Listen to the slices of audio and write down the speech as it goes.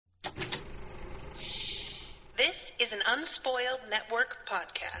Unspoiled Network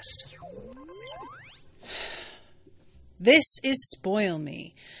podcast. This is Spoil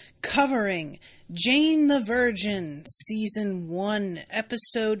Me, covering Jane the Virgin, Season 1,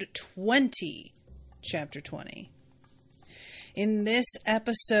 Episode 20, Chapter 20. In this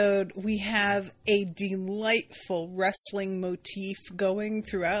episode, we have a delightful wrestling motif going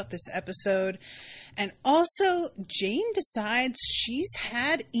throughout this episode. And also, Jane decides she's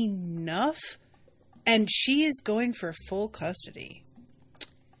had enough and she is going for full custody.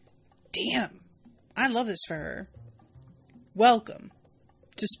 Damn, I love this for her. Welcome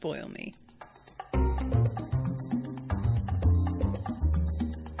to Spoil Me.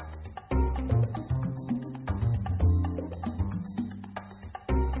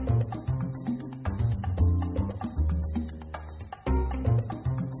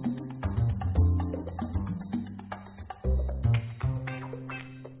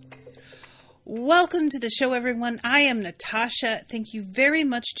 Welcome to the show, everyone. I am Natasha. Thank you very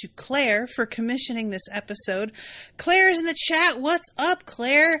much to Claire for commissioning this episode. Claire is in the chat. What's up,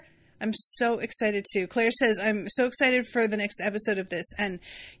 Claire? I'm so excited too. Claire says, I'm so excited for the next episode of this. And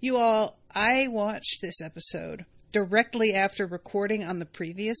you all, I watched this episode directly after recording on the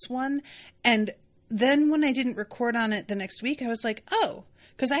previous one. And then when I didn't record on it the next week, I was like, oh,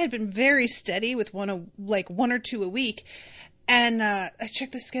 because I had been very steady with one or two a week. And I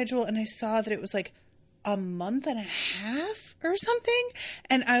checked the schedule and I saw that it was like a month and a half or something.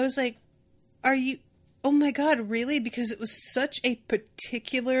 And I was like, oh my God, really? Because it was such a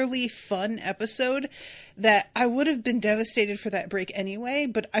particularly fun episode that I would have been devastated for that break anyway.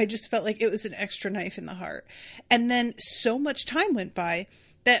 But I just felt like it was an extra knife in the heart. And then so much time went by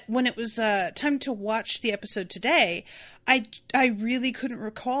that when it was time to watch the episode today, I really couldn't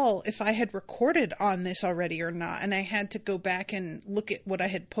recall if I had recorded on this already or not. And I had to go back and look at what I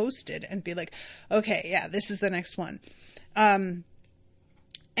had posted and be like, okay, yeah, this is the next one. And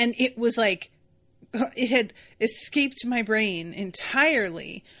it was like, it had escaped my brain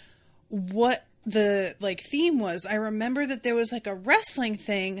entirely what the theme was. I remember that there was a wrestling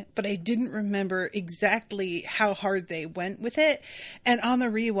thing, but I didn't remember exactly how hard they went with it. And on the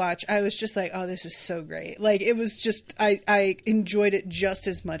rewatch, I was just like, oh, this is so great. It was just, I enjoyed it just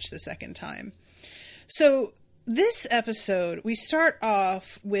as much the second time. So this episode, we start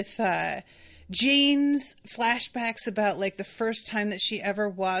off with Jane's flashbacks about the first time that she ever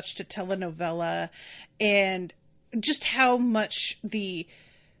watched a telenovela and just how much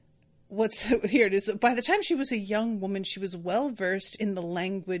here it is. By the time she was a young woman, she was well versed in the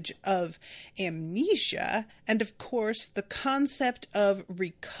language of amnesia and, of course, the concept of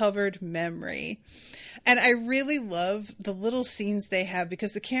recovered memory. And I really love the little scenes they have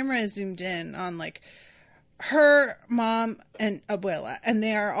because the camera is zoomed in on her mom and Abuela, and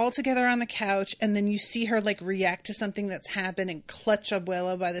they are all together on the couch, and then you see her react to something that's happened and clutch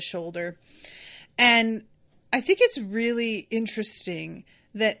Abuela by the shoulder. And I think it's really interesting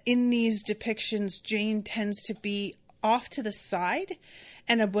that in these depictions, Jane tends to be off to the side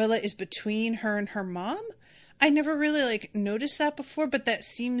and Abuela is between her and her mom. I never really noticed that before, but that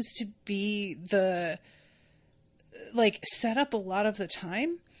seems to be the setup a lot of the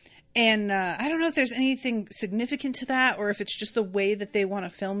time. And I don't know if there's anything significant to that or if it's just the way that they want to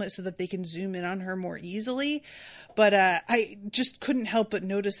film it so that they can zoom in on her more easily. But I just couldn't help but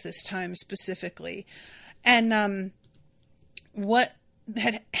notice this time specifically. And what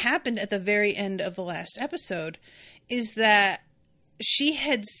had happened at the very end of the last episode is that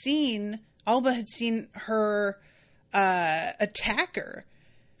Alba had seen her attacker,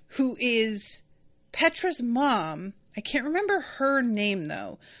 who is Petra's mom. I can't remember her name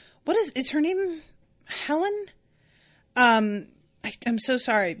though. What is her name? Helen? I'm so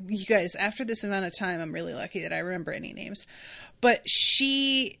sorry, you guys. After this amount of time, I'm really lucky that I remember any names. But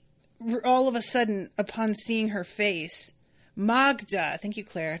she, all of a sudden, upon seeing her face, Magda, thank you,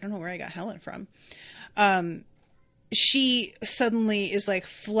 Claire. I don't know where I got Helen from. She suddenly is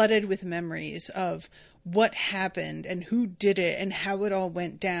flooded with memories of what happened and who did it and how it all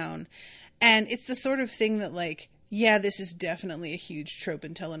went down. And it's the sort of thing that yeah, this is definitely a huge trope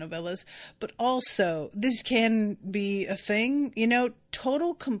in telenovelas, but also this can be a thing,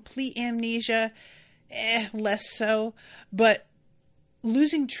 total complete amnesia, less so, but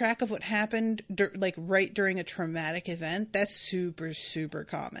losing track of what happened right during a traumatic event, that's super, super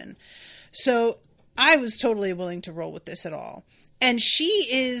common. So I was totally willing to roll with this at all. And she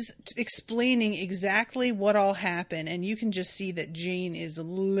is explaining exactly what all happened, and you can just see that Jane is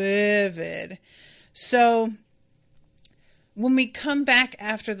livid. So when we come back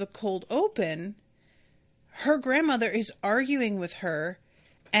after the cold open, her grandmother is arguing with her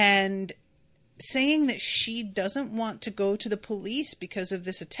and saying that she doesn't want to go to the police because of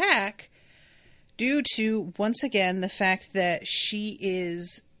this attack due to, once again, the fact that she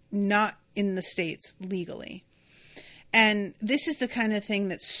is not in the States legally. And this is the kind of thing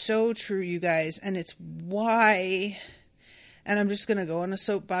that's so true, you guys, and it's why, and I'm just going to go on a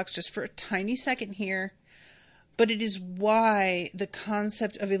soapbox just for a tiny second here, but it is why the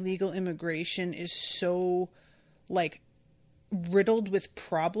concept of illegal immigration is so, like, riddled with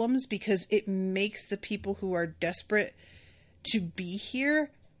problems, because it makes the people who are desperate to be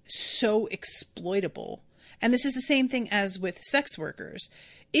here so exploitable. And this is the same thing as with sex workers.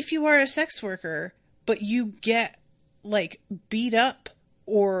 If you are a sex worker, but you get, like, beat up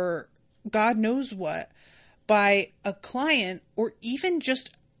or God knows what by a client, or even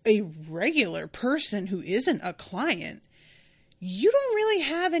just a regular person who isn't a client, you don't really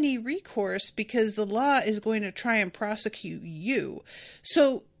have any recourse because the law is going to try and prosecute you.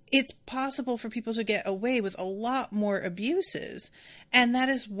 So it's possible for people to get away with a lot more abuses. And that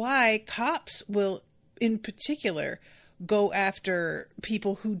is why cops will, in particular, go after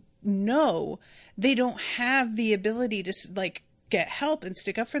people who know they don't have the ability to, like, get help and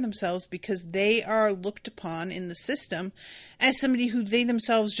stick up for themselves, because they are looked upon in the system as somebody who they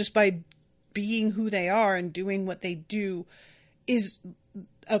themselves, just by being who they are and doing what they do, is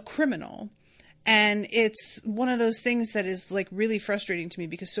a criminal. And it's one of those things that is, like, really frustrating to me,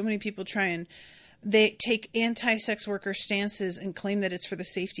 because so many people try and they take anti-sex worker stances and claim that it's for the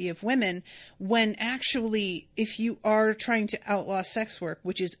safety of women, when actually, if you are trying to outlaw sex work,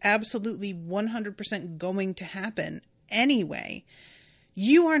 which is absolutely 100% going to happen anyway,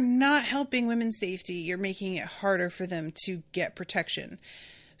 you are not helping women's safety. You're making it harder for them to get protection.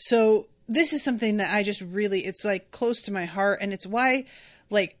 So this is something that I just really, it's, like, close to my heart. And it's why,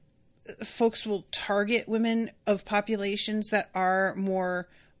 like, folks will target women of populations that are more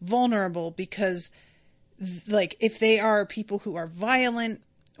vulnerable, because, like, if they are people who are violent,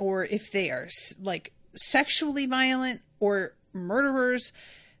 or if they are, like, sexually violent or murderers,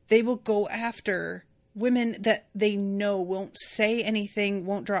 they will go after women that they know won't say anything,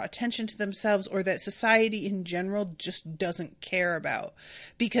 won't draw attention to themselves, or that society in general just doesn't care about,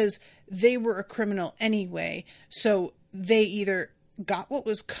 because they were a criminal anyway. So they either got what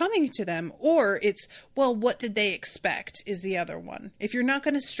was coming to them, or it's, well, what did they expect is the other one. If you're not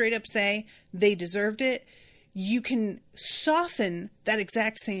going to straight up say they deserved it, you can soften that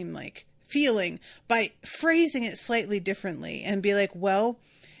exact same, like, feeling by phrasing it slightly differently and be like, well,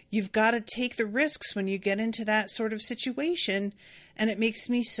 you've got to take the risks when you get into that sort of situation. And it makes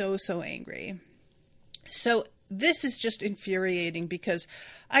me so, so angry. So this is just infuriating, because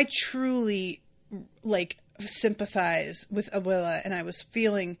I truly, like, sympathize with Abuela, and I was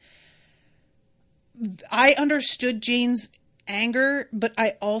feeling, I understood Jane's anger, but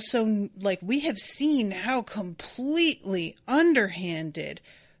I also, like, we have seen how completely underhanded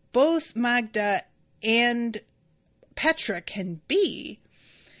both Magda and Petra can be.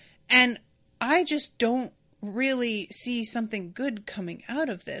 And I just don't really see something good coming out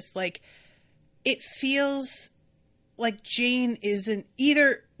of this. Like, it feels like Jane isn't,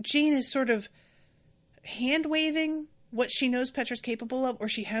 either Jane is sort of hand waving what she knows Petra's capable of, or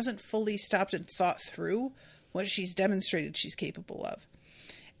she hasn't fully stopped and thought through what she's demonstrated she's capable of.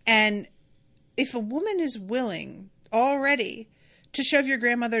 And if a woman is willing already to shove your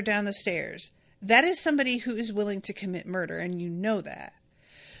grandmother down the stairs, that is somebody who is willing to commit murder, and you know that.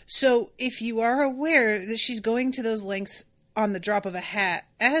 So if you are aware that she's going to those lengths on the drop of a hat,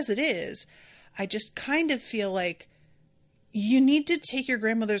 as it is, I just kind of feel like you need to take your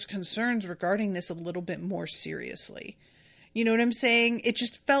grandmother's concerns regarding this a little bit more seriously. You know what I'm saying? It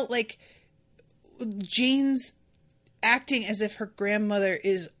just felt like Jane's acting as if her grandmother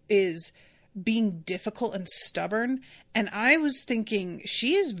is being difficult and stubborn. And I was thinking,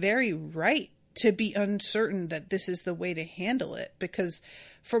 she is very right to be uncertain that this is the way to handle it, because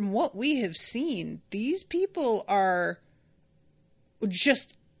from what we have seen, these people are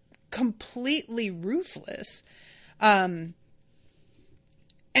just completely ruthless. And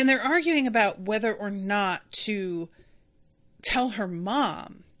they're arguing about whether or not to tell her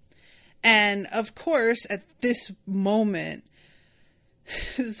mom. And of course, at this moment,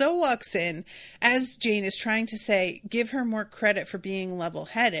 Zoe walks in as Jane is trying to say, give her more credit for being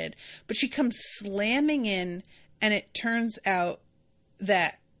level-headed, but she comes slamming in, and it turns out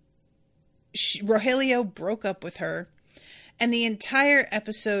that Rogelio broke up with her, and the entire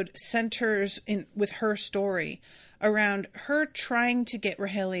episode centers in with her story around her trying to get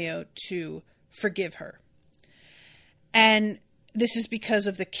Rogelio to forgive her. And this is because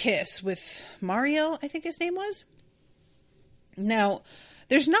of the kiss with Mario, I think his name was. Now,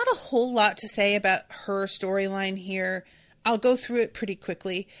 There's not a whole lot to say about her storyline here. I'll go through it pretty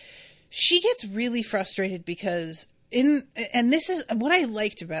quickly. She gets really frustrated because and this is what I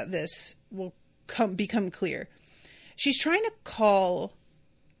liked about this will become clear. She's trying to call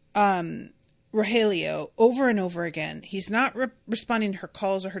Rogelio over and over again. He's not responding to her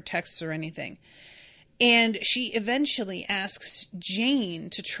calls or her texts or anything. And she eventually asks Jane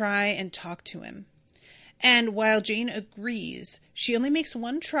to try and talk to him. And while Jane agrees, she only makes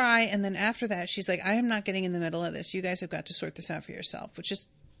one try, and then after that, she's like, I am not getting in the middle of this. You guys have got to sort this out for yourself, which is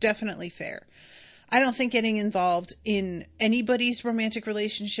definitely fair. I don't think getting involved in anybody's romantic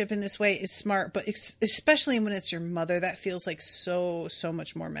relationship in this way is smart, but especially when it's your mother, that feels like so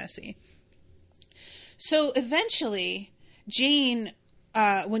much more messy. So eventually, Jane,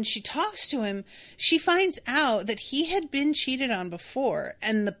 when she talks to him, she finds out that he had been cheated on before,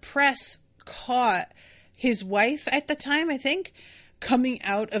 and the press caught his wife at the time, I think, coming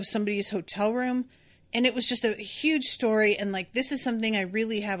out of somebody's hotel room. And it was just a huge story. And like, this is something I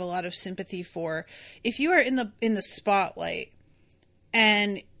really have a lot of sympathy for. If you are in the spotlight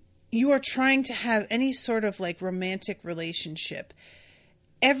and you are trying to have any sort of like romantic relationship,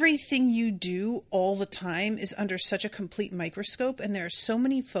 everything you do all the time is under such a complete microscope. And there are so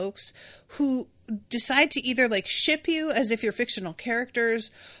many folks who decide to either like ship you as if you're fictional characters,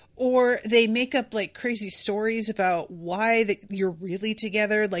 or they make up like crazy stories about why that you're really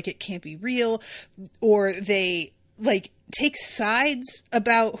together, like it can't be real, or they like take sides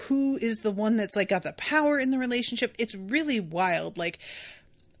about who is the one that's like got the power in the relationship. It's really wild. Like,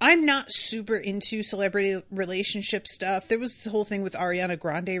 I'm not super into celebrity relationship stuff. There was this whole thing with Ariana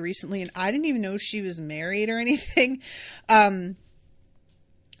Grande recently, and I didn't even know she was married or anything.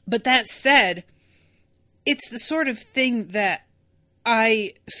 But that said, it's the sort of thing that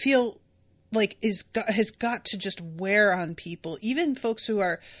I feel like has got to just wear on people, even folks who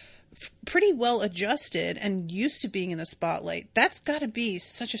are pretty well adjusted and used to being in the spotlight. That's got to be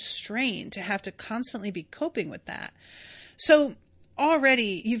such a strain to have to constantly be coping with that. So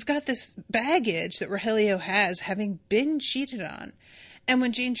already you've got this baggage that Rogelio has, having been cheated on. And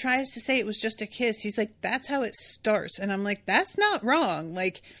when Jane tries to say it was just a kiss, he's like, that's how it starts. And I'm like, that's not wrong.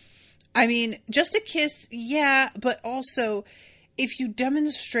 Like, I mean, just a kiss, yeah, but also if you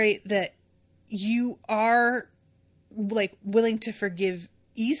demonstrate that you are like willing to forgive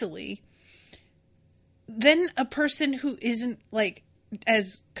easily, then a person who isn't like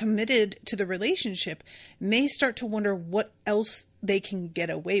as committed to the relationship may start to wonder what else they can get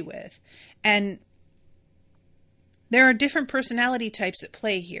away with. And there are different personality types at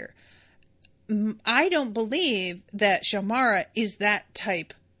play here. I don't believe that Xiomara is that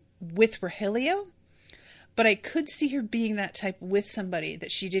type with Rogelio, but I could see her being that type with somebody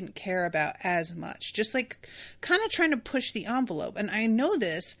that she didn't care about as much. Just like kind of trying to push the envelope. And I know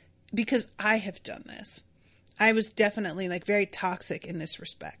this because I have done this. I was definitely like very toxic in this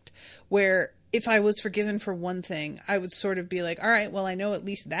respect, where if I was forgiven for one thing, I would sort of be like, all right, well, I know at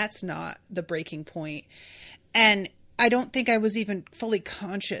least that's not the breaking point. And I don't think I was even fully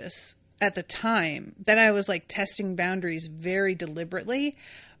conscious at the time that I was like testing boundaries very deliberately.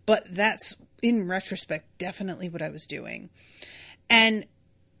 But that's, in retrospect, definitely what I was doing. And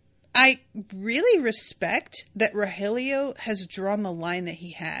I really respect that Rogelio has drawn the line that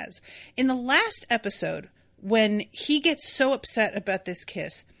he has. In the last episode, when he gets so upset about this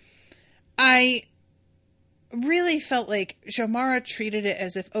kiss, I really felt like Xiomara treated it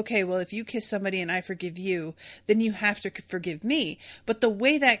as if, okay, well, if you kiss somebody and I forgive you, then you have to forgive me. But the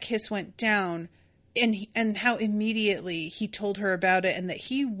way that kiss went down, and how immediately he told her about it and that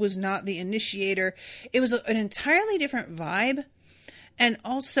he was not the initiator, it was an entirely different vibe. And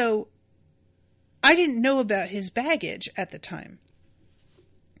also, I didn't know about his baggage at the time.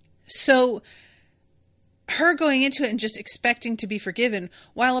 So her going into it and just expecting to be forgiven,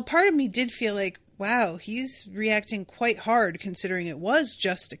 while a part of me did feel like, wow, he's reacting quite hard considering it was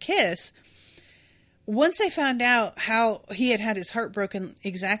just a kiss. Once I found out how he had his heart broken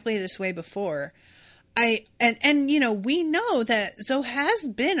exactly this way before, and you know, we know that Zoe has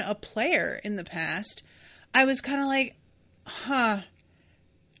been a player in the past. I was kind of like,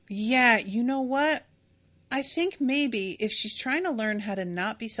 yeah, you know what? I think maybe if she's trying to learn how to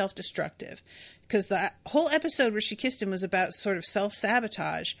not be self-destructive, because the whole episode where she kissed him was about sort of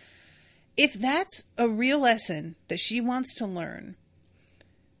self-sabotage. If that's a real lesson that she wants to learn,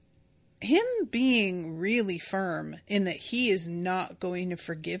 him being really firm in that he is not going to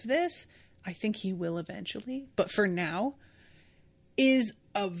forgive this, I think he will eventually, but for now, is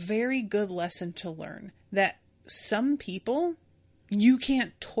a very good lesson to learn that some people you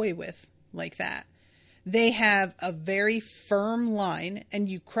can't toy with like that. They have a very firm line, and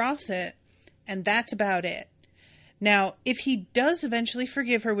you cross it, and that's about it. Now, if he does eventually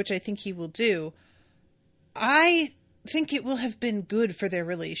forgive her, which I think he will do, I think it will have been good for their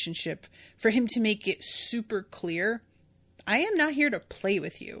relationship for him to make it super clear. I am not here to play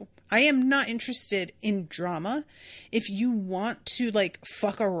with you. I am not interested in drama. If you want to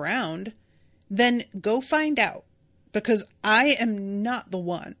fuck around, then go find out, because I am not the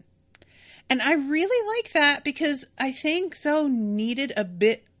one. And I really like that, because I think Zoe needed a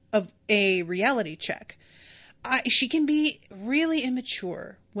bit of a reality check. She can be really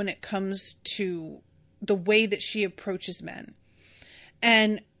immature when it comes to the way that she approaches men.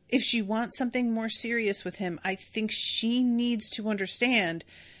 And if she wants something more serious with him, I think she needs to understand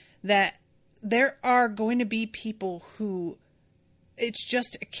that there are going to be people who it's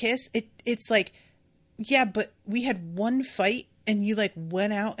just a kiss. It's like, yeah, but we had one fight and you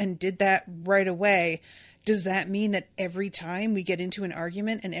went out and did that right away. Does that mean that every time we get into an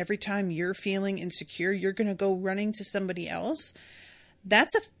argument and every time you're feeling insecure, you're going to go running to somebody else?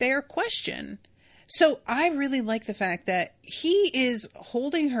 That's a fair question. So I really like the fact that he is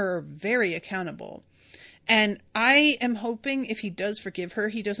holding her very accountable. And I am hoping if he does forgive her,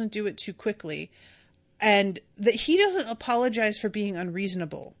 he doesn't do it too quickly. And that he doesn't apologize for being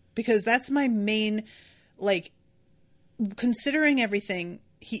unreasonable. Because that's my main, considering everything,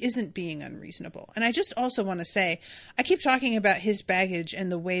 he isn't being unreasonable. And I just also want to say, I keep talking about his baggage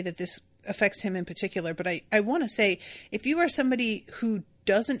and the way that this affects him in particular, but I want to say, if you are somebody who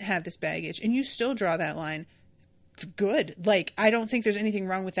doesn't have this baggage and you still draw that line, good. I don't think there's anything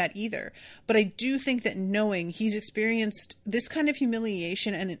wrong with that either. But I do think that knowing he's experienced this kind of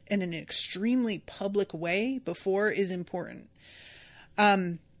humiliation and in an extremely public way before is important.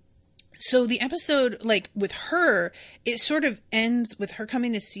 So the episode, with her, it sort of ends with her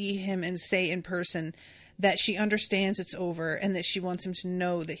coming to see him and say in person that she understands it's over and that she wants him to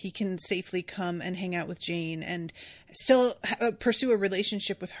know that he can safely come and hang out with Jane and still pursue a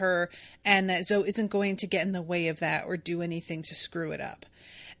relationship with her, and that Zoe isn't going to get in the way of that or do anything to screw it up.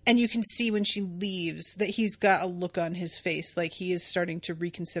 And you can see when she leaves that he's got a look on his face like he is starting to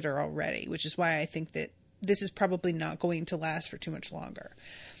reconsider already, which is why I think that this is probably not going to last for too much longer.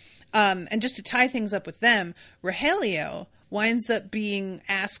 And just to tie things up with them, Rogelio winds up being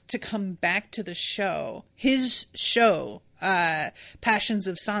asked to come back to the show, his show, Passions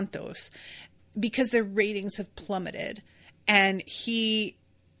of Santos, because their ratings have plummeted. And you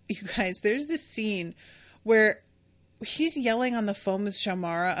guys, there's this scene where he's yelling on the phone with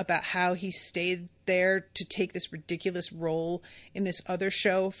Shamara about how he stayed there to take this ridiculous role in this other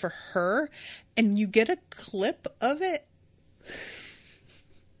show for her. And you get a clip of it.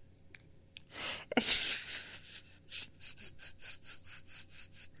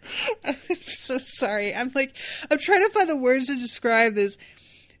 I'm so sorry. I'm trying to find the words to describe this.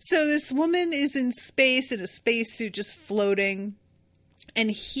 So this woman is in space in a spacesuit just floating,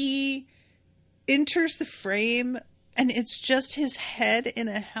 and he enters the frame and it's just his head in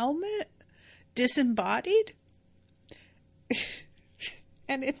a helmet, disembodied.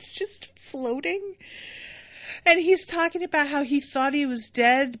 And it's just floating. And he's talking about how he thought he was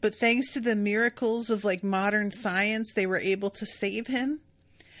dead, but thanks to the miracles of modern science, they were able to save him.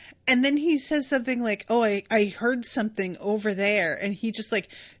 And then he says something like, oh, I heard something over there. And he just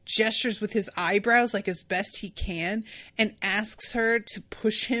gestures with his eyebrows as best he can and asks her to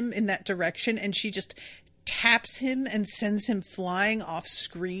push him in that direction. And she just taps him and sends him flying off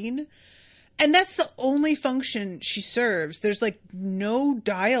screen. And that's the only function she serves. There's no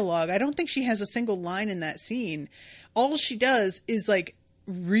dialogue. I don't think she has a single line in that scene. All she does is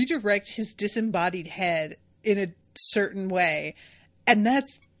redirect his disembodied head in a certain way. And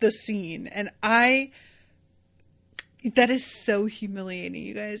that's the scene. And that is so humiliating,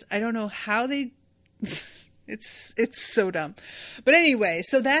 you guys. I don't know how they, it's so dumb. But anyway,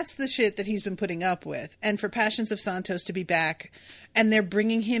 so that's the shit that he's been putting up with. And for Passions of Santos to be back, and they're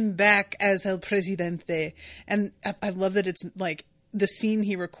bringing him back as El Presidente. And I love that it's the scene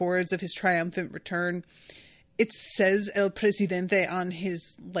he records of his triumphant return. It says El Presidente on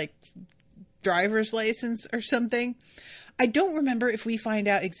his driver's license or something. I don't remember if we find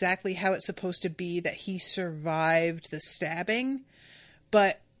out exactly how it's supposed to be that he survived the stabbing,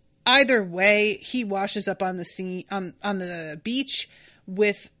 but either way, he washes up on the scene on the beach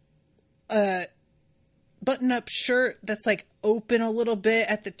with a button-up shirt that's open a little bit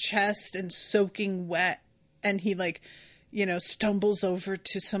at the chest and soaking wet, and he stumbles over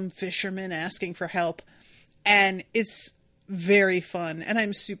to some fisherman asking for help, and it's very fun, and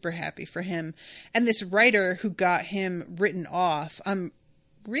I'm super happy for him. And this writer who got him written off, I'm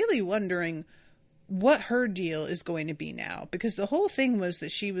really wondering what her deal is going to be now. Because the whole thing was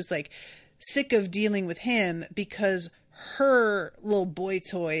that she was like sick of dealing with him because her little boy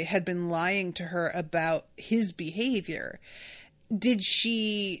toy had been lying to her about his behavior. Did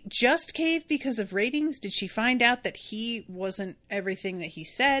she just cave because of ratings? Did she find out that he wasn't everything that he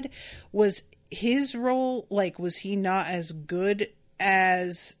said? Was his role, like, was he not as good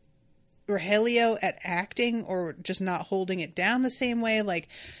as Rogelio at acting, or just not holding it down the same way? Like,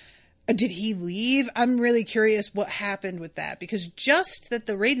 did he leave? I'm really curious what happened with that, because just that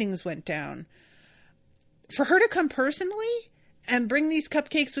the ratings went down, for her to come personally and bring these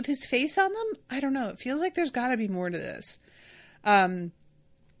cupcakes with his face on them, I don't know. It feels like there's got to be more to this. Lauren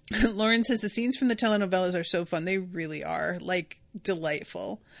says the scenes from the telenovelas are so fun. They really are, like,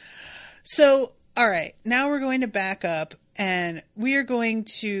 delightful. So, all right, now we're going to back up and we are going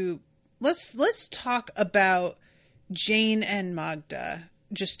to, let's talk about Jane and Magda,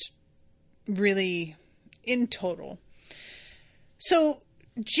 just really in total. So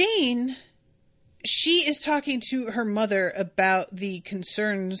Jane, she is talking to her mother about the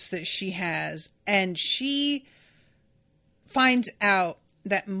concerns that she has, and she finds out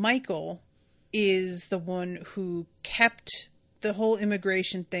that Michael is the one who kept the whole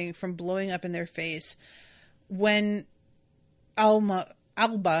immigration thing from blowing up in their face when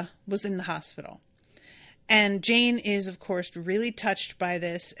Alba was in the hospital. And Jane is, of course, really touched by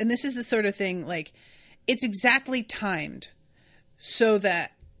this. And this is the sort of thing, like, it's exactly timed so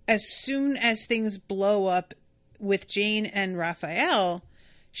that as soon as things blow up with Jane and Raphael,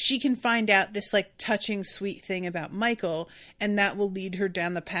 she can find out this, like, touching, sweet thing about Michael, and that will lead her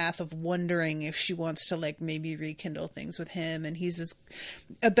down the path of wondering if she wants to, like, maybe rekindle things with him, and he's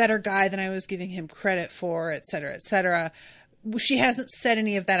a better guy than I was giving him credit for, etc., etc. She hasn't said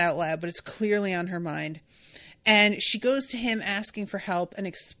any of that out loud, but it's clearly on her mind. And she goes to him asking for help and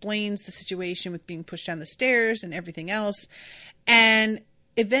explains the situation with being pushed down the stairs and everything else. And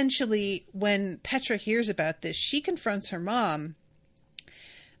eventually, when Petra hears about this, she confronts her mom.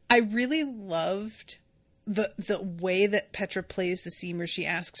 I really loved the way that Petra plays the scene where she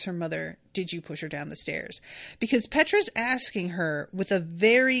asks her mother, did you push her down the stairs? Because Petra's asking her with a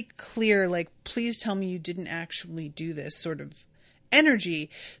very clear, like, please tell me you didn't actually do this sort of energy,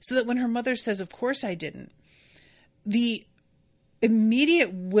 so that when her mother says, of course I didn't, the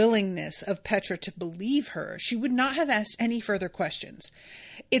immediate willingness of Petra to believe her, she would not have asked any further questions.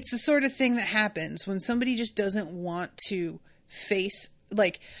 It's the sort of thing that happens when somebody just doesn't want to face.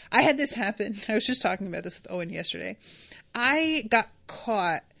 Like, I had this happen. I was just talking about this with Owen yesterday. I got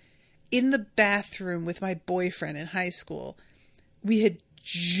caught in the bathroom with my boyfriend in high school. We had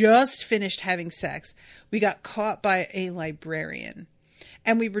just finished having sex. We got caught by a librarian.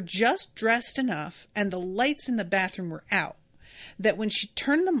 And we were just dressed enough, and the lights in the bathroom were out, that when she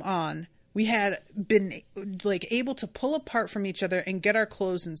turned them on, we had been, like, able to pull apart from each other and get our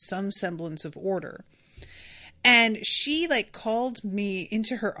clothes in some semblance of order. And she, like, called me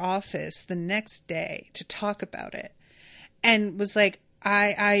into her office the next day to talk about it, and was like,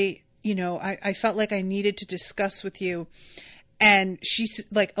 I felt like I needed to discuss with you. And she,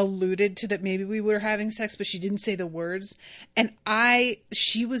 like, alluded to that maybe we were having sex, but she didn't say the words. And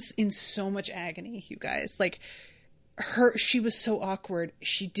she was in so much agony, you guys. Like, she was so awkward.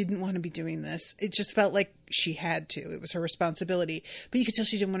 She didn't want to be doing this. It just felt like she had to. It was her responsibility. But you could tell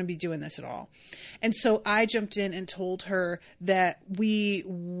she didn't want to be doing this at all. And so I jumped in and told her that we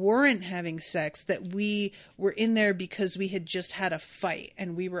weren't having sex, that we were in there because we had just had a fight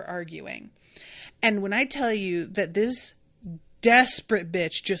and we were arguing. And when I tell you that this desperate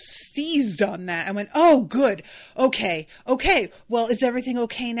bitch just seized on that and went, oh, good. Okay. Well, is everything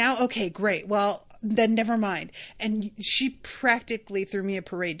okay now? Okay, great. Well, then never mind. And she practically threw me a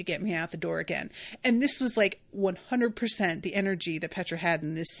parade to get me out the door again. And this was like 100% the energy that Petra had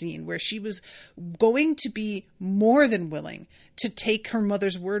in this scene, where she was going to be more than willing to take her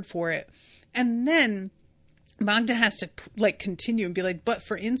mother's word for it. And then Magda has to, like, continue and be like, but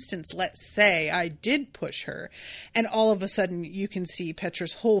for instance, let's say I did push her. And all of a sudden you can see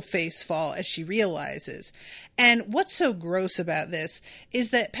Petra's whole face fall as she realizes. And what's so gross about this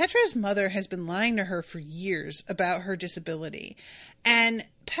is that Petra's mother has been lying to her for years about her disability. And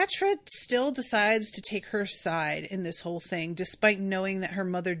Petra still decides to take her side in this whole thing, despite knowing that her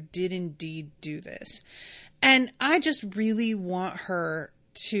mother did indeed do this. And I just really want her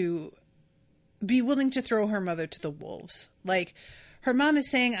to be willing to throw her mother to the wolves. Like, her mom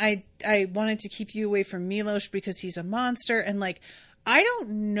is saying, I wanted to keep you away from Milos because he's a monster. And, like, I don't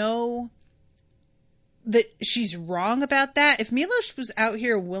know that she's wrong about that. If Milos was out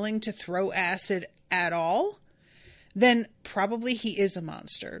here willing to throw acid at all, then probably he is a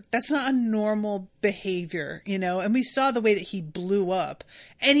monster. That's not a normal behavior, you know? And we saw the way that he blew up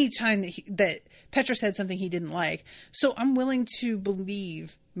anytime that Petra said something he didn't like. So I'm willing to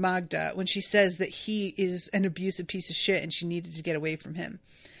believe Magda when she says that he is an abusive piece of shit and she needed to get away from him.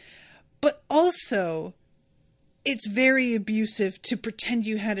 But also, it's very abusive to pretend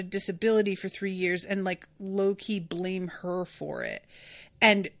you had a disability for 3 years and like low-key blame her for it.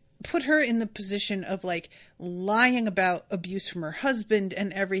 And put her in the position of like lying about abuse from her husband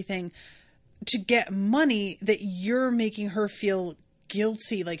and everything to get money that you're making her feel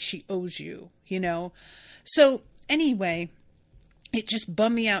guilty, like she owes you, you know? So anyway, it just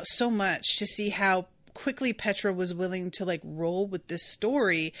bummed me out so much to see how quickly Petra was willing to like roll with this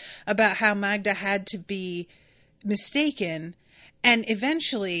story about how Magda had to be mistaken. And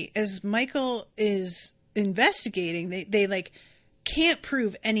eventually, as Michael is investigating, they like can't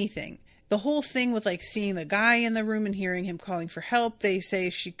prove anything. The whole thing with like seeing the guy in the room and hearing him calling for help, they say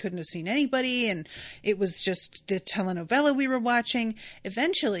she couldn't have seen anybody and it was just the telenovela we were watching.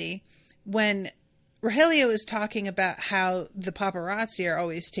 Eventually, when Rogelio is talking about how the paparazzi are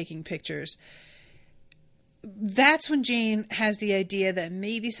always taking pictures, that's when Jane has the idea that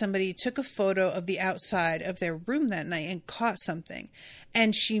maybe somebody took a photo of the outside of their room that night and caught something.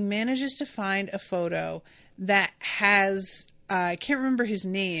 And she manages to find a photo that has, I can't remember his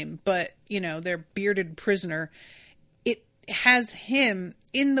name, but, you know, their bearded prisoner. It has him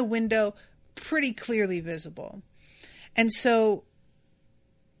in the window pretty clearly visible. And so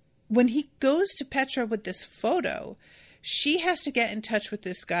when he goes to Petra with this photo, she has to get in touch with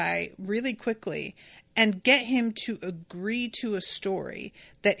this guy really quickly and get him to agree to a story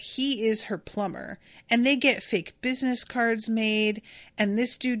that he is her plumber. And they get fake business cards made. And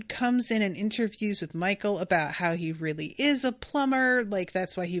this dude comes in and interviews with Michael about how he really is a plumber. Like,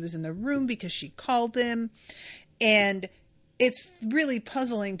 that's why he was in the room, because she called him. And it's really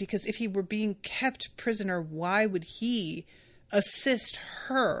puzzling, because if he were being kept prisoner, why would he assist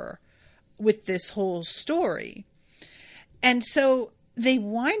her with this whole story? And so they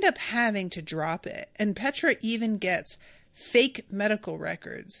wind up having to drop it. And Petra even gets fake medical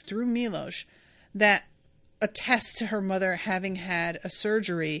records through Milos that attest to her mother having had a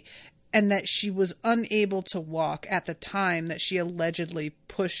surgery and that she was unable to walk at the time that she allegedly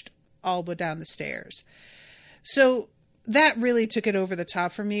pushed Alba down the stairs. So that really took it over the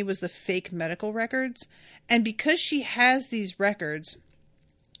top for me, was the fake medical records. And because she has these records,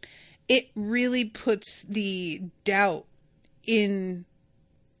 it really puts the doubt in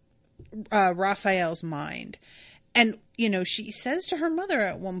Raphael's mind. And, you know, she says to her mother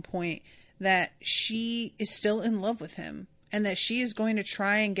at one point that she is still in love with him and that she is going to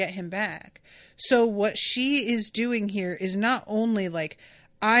try and get him back. So what she is doing here is not only like,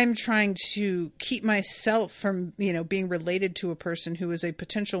 I'm trying to keep myself from, you know, being related to a person who is a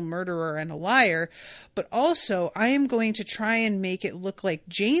potential murderer and a liar, but also I am going to try and make it look like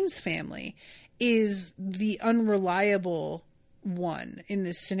Jane's family is the unreliable one in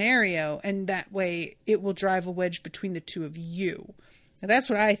this scenario, and that way it will drive a wedge between the two of you. Now,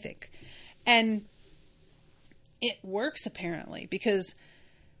 that's what I think. And it works apparently, because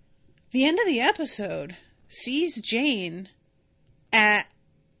the end of the episode sees Jane at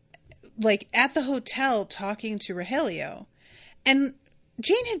the hotel talking to Rogelio, and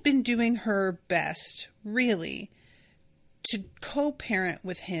Jane had been doing her best, really, to co-parent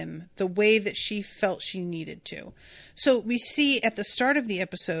with him the way that she felt she needed to. So we see at the start of the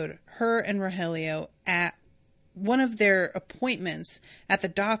episode, her and Rogelio at one of their appointments at the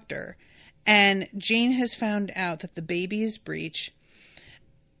doctor, and Jane has found out that the baby is breech.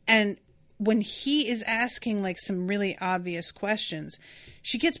 And when he is asking like some really obvious questions,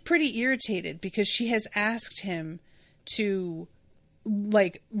 she gets pretty irritated because she has asked him to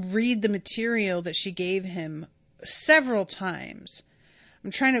like read the material that she gave him several times. I'm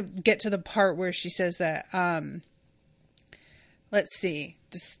trying to get to the part where she says that, let's see.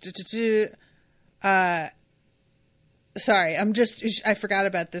 Sorry, I forgot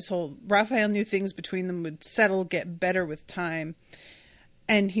about this whole, Raphael knew things between them would settle, get better with time.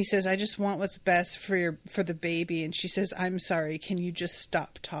 And he says, I just want what's best for the baby. And she says, I'm sorry, can you just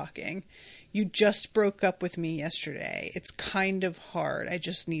stop talking? You just broke up with me yesterday. It's kind of hard. I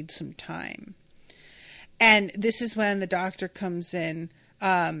just need some time. And this is when the doctor comes in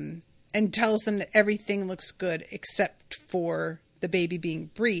and tells them that everything looks good except for the baby being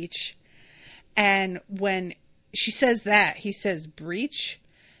breech. And when she says that, he says breech.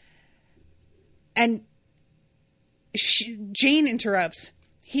 And Jane interrupts.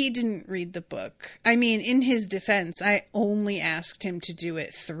 He didn't read the book. I mean, in his defense, I only asked him to do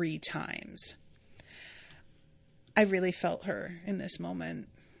it 3 times. I really felt her in this moment.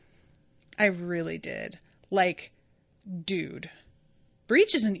 I really did. Like, dude,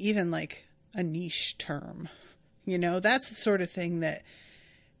 breech isn't even like a niche term. You know, that's the sort of thing that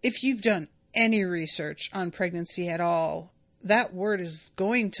if you've done any research on pregnancy at all, that word is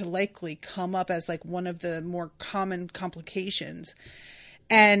going to likely come up as like one of the more common complications.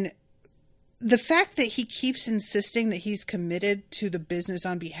 And the fact that he keeps insisting that he's committed to the business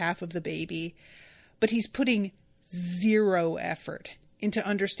on behalf of the baby, but he's putting zero effort into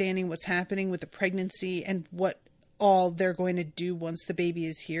understanding what's happening with the pregnancy and what all they're going to do once the baby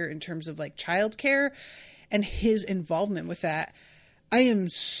is here in terms of like childcare and his involvement with that. I am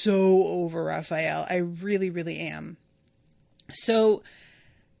so over Raphael. I really, really am. So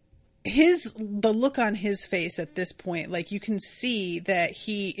the look on his face at this point, like you can see that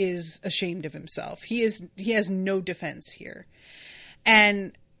he is ashamed of himself. He has no defense here.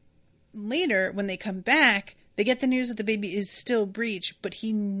 And later when they come back, they get the news that the baby is still breech, but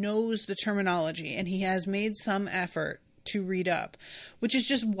he knows the terminology and he has made some effort to read up, which is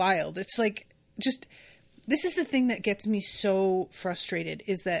just wild. It's like, this is the thing that gets me so frustrated,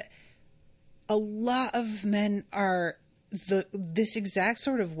 is that a lot of men are this exact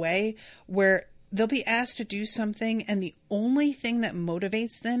sort of way where they'll be asked to do something and the only thing that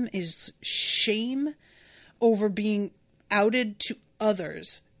motivates them is shame over being outed to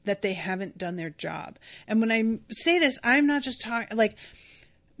others that they haven't done their job. And when I say this, I'm not just talking, like,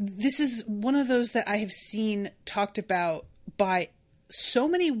 this is one of those that I have seen talked about by so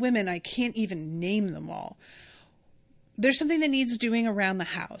many women, I can't even name them all. There's something that needs doing around the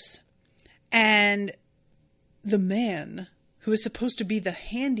house. And the man, who is supposed to be the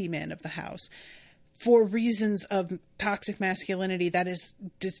handyman of the house, for reasons of toxic masculinity, that's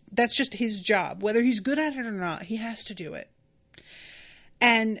just his job. Whether he's good at it or not, he has to do it.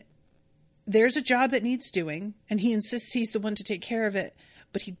 And there's a job that needs doing, and he insists he's the one to take care of it,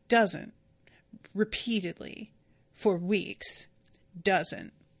 but he doesn't. Repeatedly, for weeks,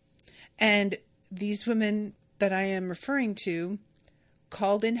 doesn't. And these women that I am referring to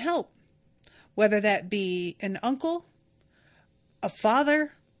called in help, whether that be an uncle, a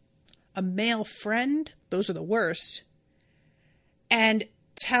father, a male friend, those are the worst, and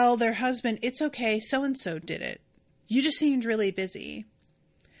tell their husband, it's okay, so-and-so did it. You just seemed really busy.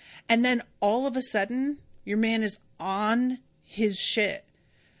 And then all of a sudden, your man is on his shit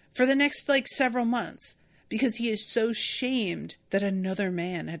for the next several months because he is so shamed that another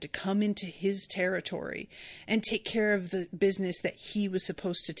man had to come into his territory and take care of the business that he was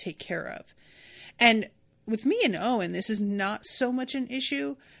supposed to take care of. And with me and Owen, this is not so much an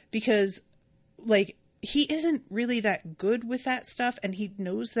issue because he isn't really that good with that stuff and he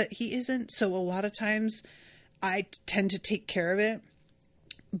knows that he isn't. So a lot of times I tend to take care of it.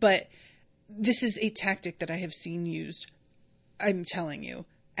 But this is a tactic that I have seen used, I'm telling you,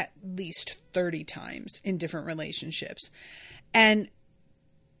 at least 30 times in different relationships. And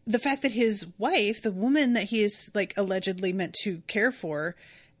the fact that his wife, the woman that he is allegedly meant to care for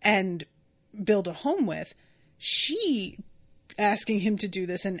and build a home with, she asking him to do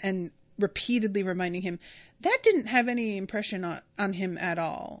this and repeatedly reminding him, that didn't have any impression on him at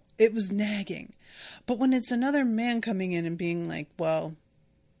all. It was nagging. But when it's another man coming in and being like, well,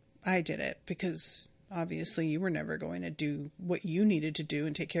 I did it because obviously you were never going to do what you needed to do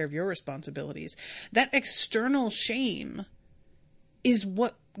and take care of your responsibilities. That external shame is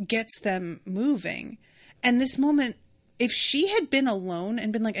what gets them moving. And this moment, if she had been alone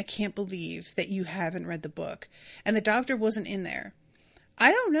and been like, I can't believe that you haven't read the book, and the doctor wasn't in there,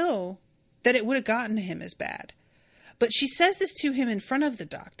 I don't know that it would have gotten to him as bad. But she says this to him in front of the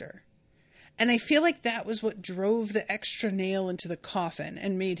doctor. And I feel like that was what drove the extra nail into the coffin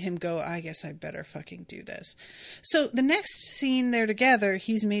and made him go, I guess I better fucking do this. So the next scene they're together,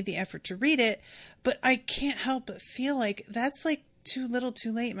 he's made the effort to read it, but I can't help but feel like that's too little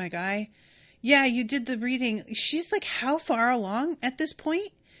too late, my guy. Yeah, you did the reading. She's how far along at this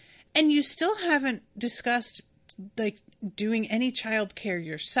point? And you still haven't discussed doing any childcare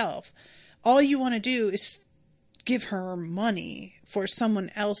yourself. All you want to do is give her money for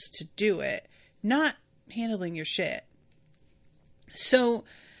someone else to do it, not handling your shit. So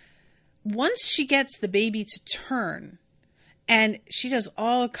once she gets the baby to turn, and she does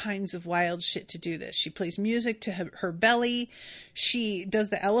all kinds of wild shit to do this. She plays music to her belly. She does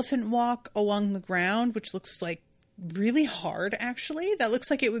the elephant walk along the ground, which looks really hard, actually. That looks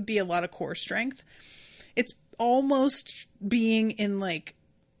like it would be a lot of core strength. It's almost being in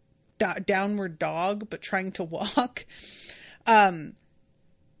downward dog, but trying to walk. The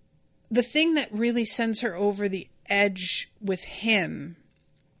thing that really sends her over the edge with him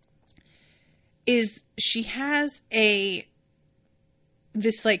is she has this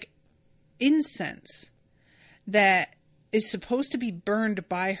like incense that is supposed to be burned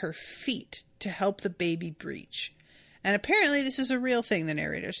by her feet to help the baby breach. And apparently this is a real thing, the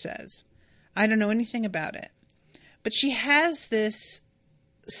narrator says. I don't know anything about it. But she has this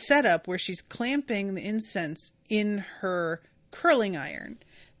setup where she's clamping the incense in her curling iron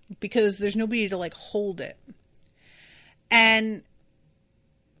because there's nobody to like hold it. And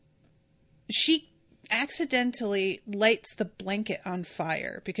she accidentally lights the blanket on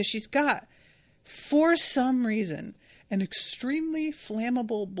fire because she's got, for some reason, an extremely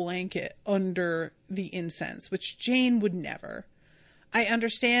flammable blanket under the incense, which Jane would never. I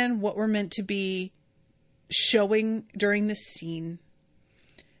understand what we're meant to be showing during this scene.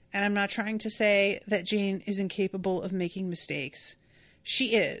 And I'm not trying to say that Jane is incapable of making mistakes.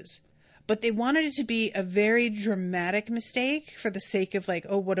 She is. But they wanted it to be a very dramatic mistake for the sake of like,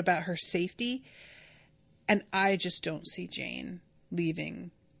 oh, what about her safety? And I just don't see Jane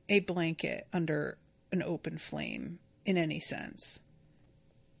leaving a blanket under an open flame in any sense.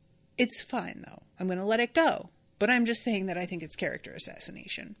 It's fine, though. I'm going to let it go. But I'm just saying that I think it's character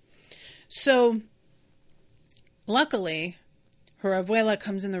assassination. So, luckily, her abuela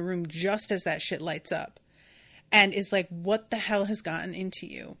comes in the room just as that shit lights up and is like, what the hell has gotten into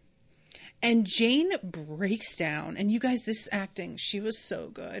you? And Jane breaks down. And you guys, this acting, she was so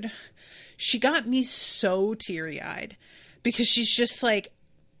good. She got me so teary-eyed because she's just like,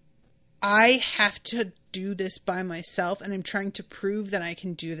 I have to do this by myself, and I'm trying to prove that I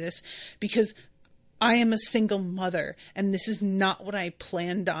can do this because I am a single mother and this is not what I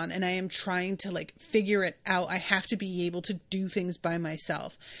planned on, and I am trying to like figure it out. I have to be able to do things by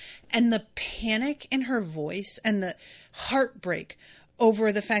myself. And the panic in her voice and the heartbreak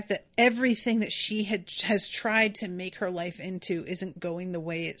over the fact that everything that she has tried to make her life into isn't going the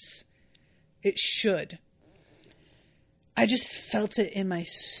way it should. I just felt it in my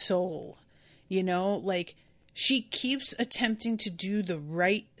soul, you know, like she keeps attempting to do the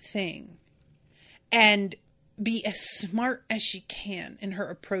right thing and be as smart as she can in her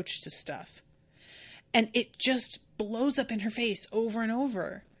approach to stuff. And it just blows up in her face over and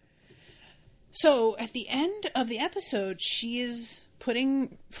over. So at the end of the episode, she is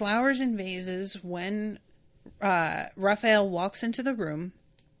putting flowers in vases when Raphael walks into the room,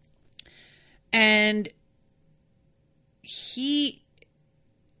 and he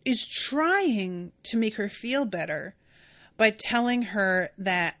is trying to make her feel better by telling her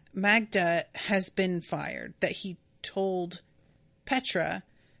that Magda has been fired, that he told Petra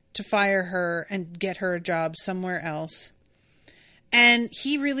to fire her and get her a job somewhere else. And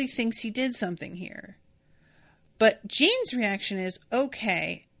he really thinks he did something here. But Jane's reaction is,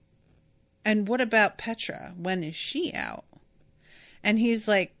 okay, and what about Petra? When is she out? And he's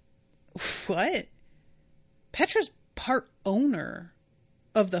like, what? Petra's part owner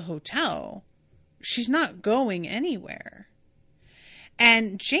of the hotel. She's not going anywhere.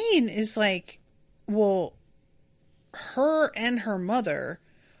 And Jane is like, well, her and her mother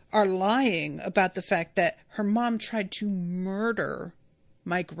are lying about the fact that her mom tried to murder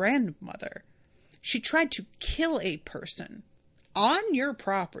my grandmother. She tried to kill a person on your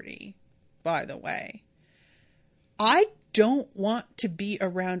property, by the way. I don't want to be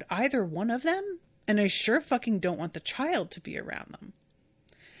around either one of them, and I sure fucking don't want the child to be around them.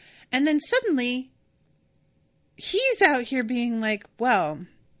 And then suddenly, he's out here being like, well,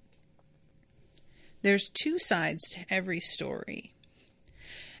 there's two sides to every story.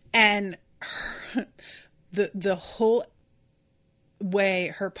 And the whole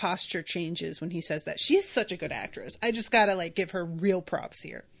way her posture changes when he says that. She is such a good actress. I just gotta like give her real props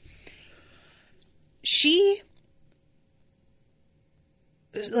here. She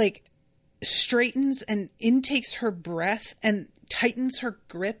like straightens and intakes her breath and tightens her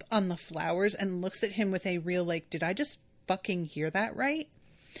grip on the flowers and looks at him with a real like, did I just fucking hear that right?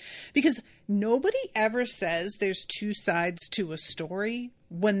 Because nobody ever says there's two sides to a story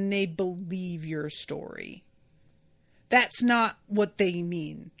when they believe your story. That's not what they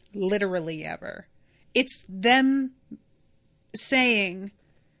mean, literally ever. It's them saying,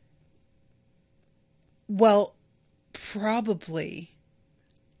 well, probably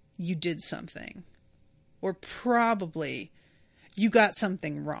you did something. Or probably you got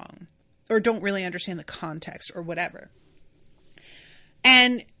something wrong. Or don't really understand the context or whatever.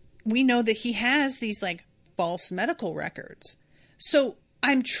 And we know that he has these like false medical records. So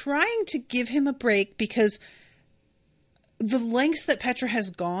I'm trying to give him a break because the lengths that Petra has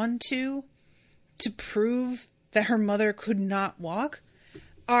gone to prove that her mother could not walk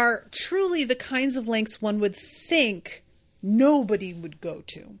are truly the kinds of lengths one would think nobody would go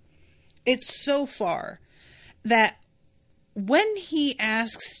to. It's so far that when he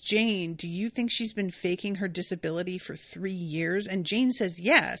asks Jane, do you think she's been faking her disability for 3 years? And Jane says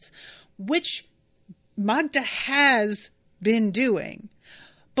yes, which Magda has been doing.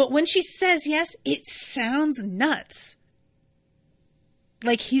 But when she says yes, it sounds nuts.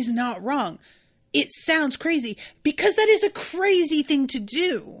 Like he's not wrong. It sounds crazy because that is a crazy thing to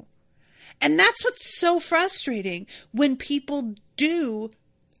do. And that's what's so frustrating when people do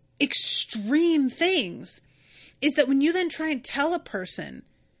extreme things, is that when you then try and tell a person,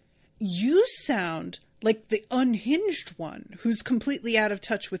 you sound like the unhinged one who's completely out of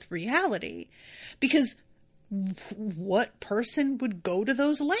touch with reality. Because what person would go to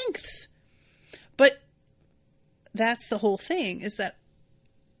those lengths? But that's the whole thing, is that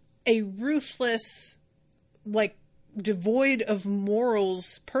a ruthless, like, devoid of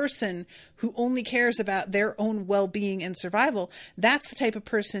morals person who only cares about their own well-being and survival, that's the type of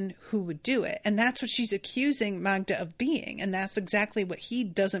person who would do it. And that's what she's accusing Magda of being. And that's exactly what he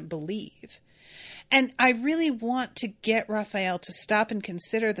doesn't believe. And I really want to get Raphael to stop and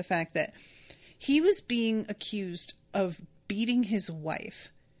consider the fact that he was being accused of beating his wife.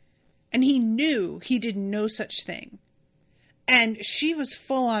 And he knew he did no such thing. And she was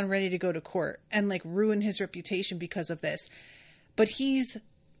full on ready to go to court and like ruin his reputation because of this. But he's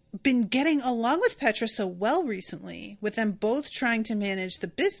been getting along with Petra so well recently, with them both trying to manage the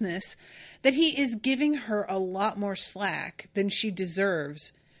business, that he is giving her a lot more slack than she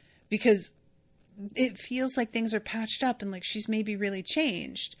deserves, because it feels like things are patched up and like she's maybe really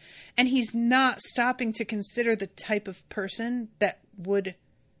changed. And he's not stopping to consider the type of person that would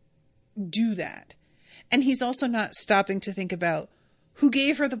do that. And he's also not stopping to think about who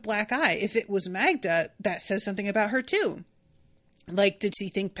gave her the black eye. If it was Magda, that says something about her too. Like, did he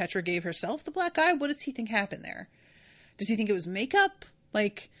think Petra gave herself the black eye? What does he think happened there? Does he think it was makeup?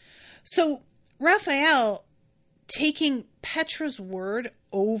 Like, so Raphael taking Petra's word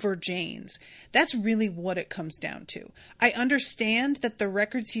over Jane's, that's really what it comes down to. I understand that the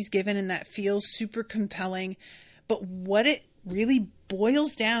records he's given and that feels super compelling, but what it really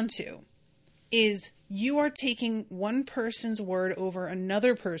boils down to is you are taking one person's word over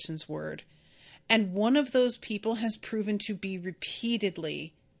another person's word, and one of those people has proven to be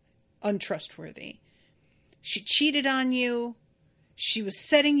repeatedly untrustworthy. She cheated on you. She was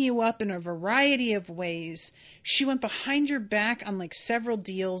setting you up in a variety of ways. She went behind your back on like several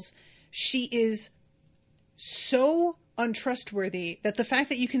deals. She is so untrustworthy that the fact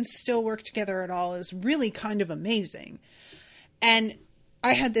that you can still work together at all is really kind of amazing. And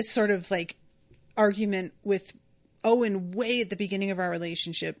I had this sort of like argument with Owen way at the beginning of our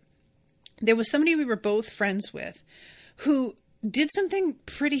relationship. There was somebody we were both friends with who did something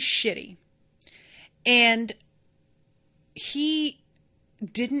pretty shitty. And he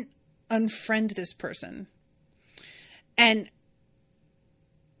didn't unfriend this person. And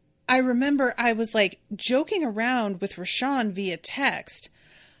I remember I was like joking around with Rashawn via text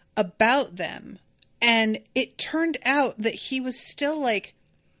about them. And it turned out that he was still like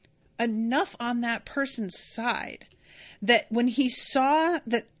enough on that person's side that when he saw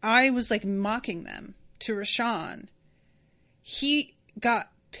that I was like mocking them to Rashawn, he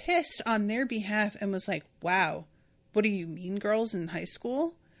got pissed on their behalf and was like, wow, what are you, mean girls in high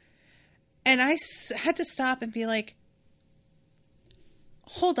school? And I had to stop and be like,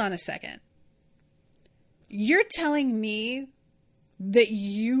 hold on a second. You're telling me that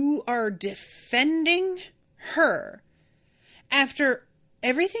you are defending her after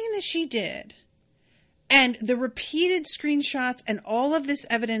everything that she did and the repeated screenshots and all of this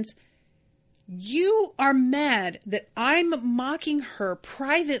evidence. You are mad that I'm mocking her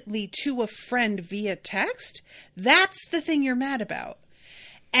privately to a friend via text? That's the thing you're mad about.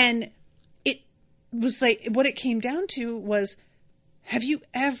 And it was like, what it came down to was, have you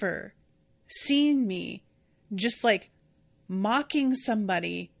ever seen me just like mocking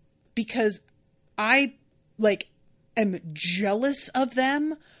somebody because I like am jealous of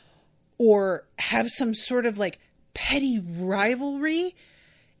them or have some sort of like petty rivalry?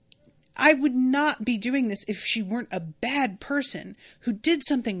 I would not be doing this if she weren't a bad person who did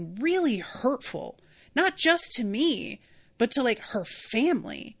something really hurtful, not just to me, but to like her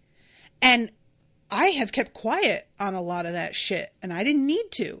family. And I have kept quiet on a lot of that shit, and I didn't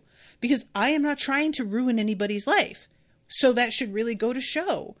need to, because I am not trying to ruin anybody's life. So that should really go to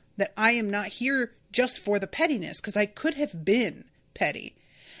show that I am not here just for the pettiness, because I could have been petty.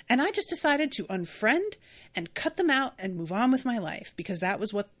 And I just decided to unfriend and cut them out and move on with my life, because that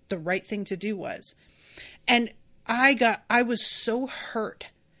was what the right thing to do was. And I was so hurt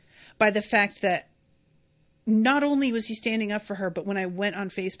by the fact that not only was he standing up for her, but when I went on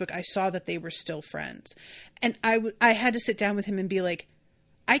Facebook, I saw that they were still friends. And I had to sit down with him and be like,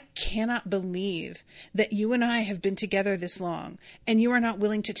 I cannot believe that you and I have been together this long and you are not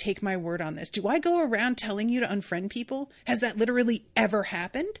willing to take my word on this. Do I go around telling you to unfriend people? Has that literally ever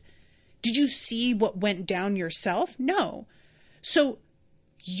happened? Did you see what went down yourself? No. So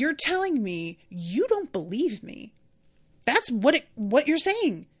you're telling me you don't believe me. That's what you're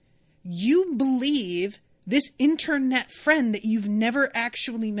saying. You believe this internet friend that you've never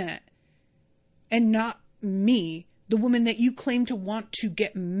actually met, and not me, the woman that you claim to want to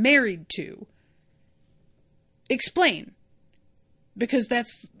get married to. Explain. Because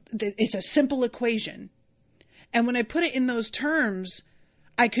it's a simple equation. And when I put it in those terms,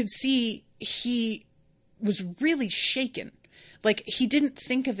 I could see he was really shaken. Like, he didn't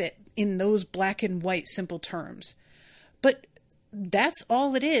think of it in those black and white simple terms. But that's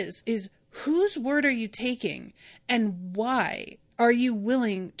all it is whose word are you taking, and why are you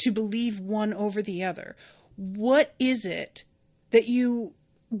willing to believe one over the other? What is it that you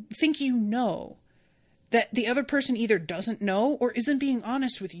think you know that the other person either doesn't know or isn't being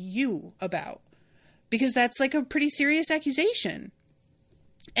honest with you about? Because that's like a pretty serious accusation.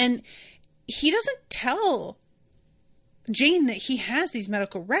 And he doesn't tell Jane that he has these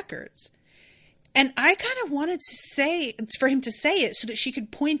medical records. And I kind of wanted for him to say it so that she could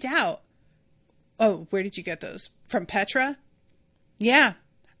point out, oh, where did you get those? From Petra? Yeah,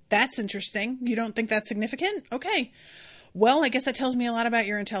 that's interesting. You don't think that's significant? Okay. Well, I guess that tells me a lot about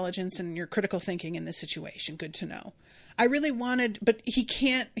your intelligence and your critical thinking in this situation. Good to know. I really wanted, but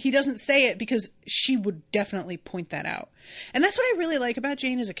he doesn't say it because she would definitely point that out. And that's what I really like about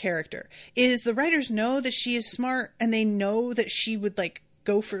Jane as a character, is the writers know that she is smart and they know that she would like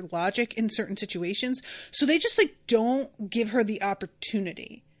go for logic in certain situations. So they just like don't give her the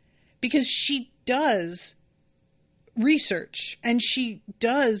opportunity, because she does research and she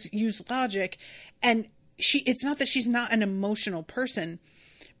does use logic, and it's not that she's not an emotional person,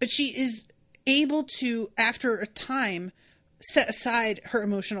 but she is able to, after a time, set aside her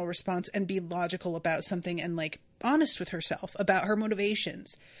emotional response and be logical about something and like honest with herself about her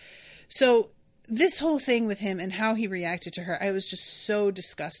motivations. So this whole thing with him and how he reacted to her, I was just so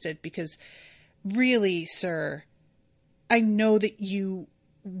disgusted, because really, sir, I know that you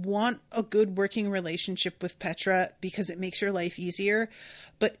want a good working relationship with Petra because it makes your life easier.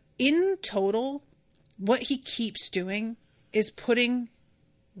 But in total, what he keeps doing is putting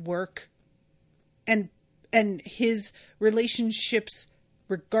work and his relationships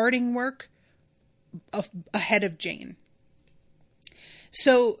regarding work ahead of Jane.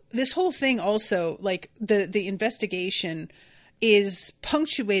 So this whole thing also, like the investigation is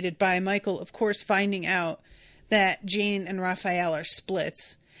punctuated by Michael, of course, finding out that Jane and Raphael are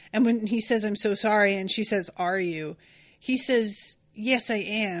splits. And when he says, I'm so sorry, and she says, are you? He says, yes, I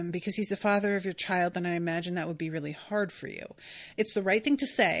am, because he's the father of your child, and I imagine that would be really hard for you. It's the right thing to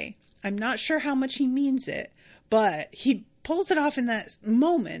say. I'm not sure how much he means it, but he pulls it off in that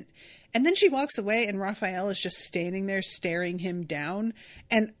moment. And then she walks away, and Raphael is just standing there staring him down.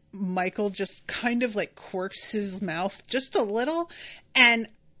 And Michael just kind of like quirks his mouth just a little. And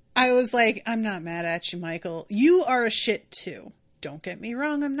I was like, I'm not mad at you, Michael. You are a shit too. Don't get me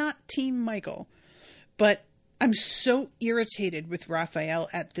wrong. I'm not Team Michael. But I'm so irritated with Raphael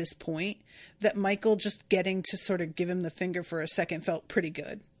at this point that Michael just getting to sort of give him the finger for a second felt pretty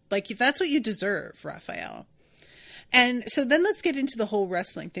good. Like, that's what you deserve, Raphael. And so then let's get into the whole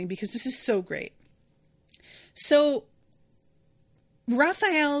wrestling thing, because this is so great. So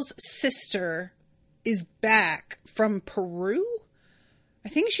Raphael's sister is back from Peru. I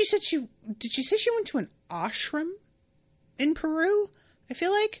think she said did she say she went to an ashram in Peru? I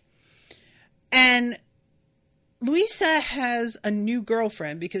feel like. And Luisa has a new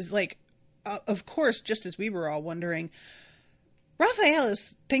girlfriend because, like, of course, just as we were all wondering, Raphael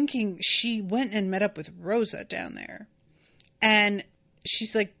is thinking she went and met up with Rosa down there. And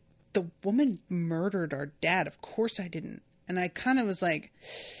she's like, the woman murdered our dad. Of course I didn't. And I kind of was like,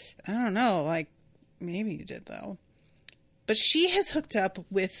 I don't know, like, maybe you did, though. But she has hooked up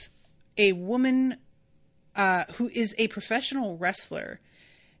with a woman who is a professional wrestler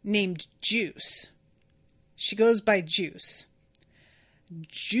named Juice. She goes by Juice.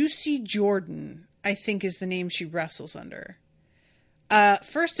 Juicy Jordan, I think, is the name she wrestles under.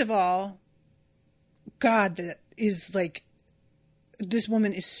 First of all, God, that is like, this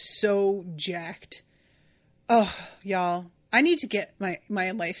woman is so jacked. Oh, y'all, I need to get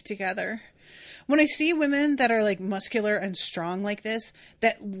my life together. When I see women that are like muscular and strong like this,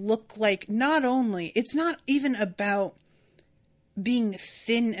 that look like, not only, it's not even about being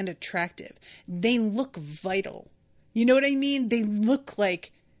thin and attractive. They look vital. You know what I mean? They look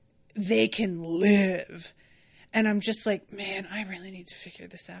like they can live. And I'm just like, man, I really need to figure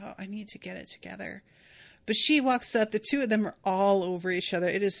this out. I need to get it together. But she walks up. The two of them are all over each other.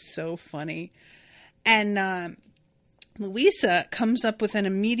 It is so funny. And Louisa comes up with an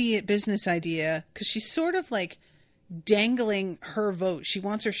immediate business idea because she's sort of like dangling her vote. She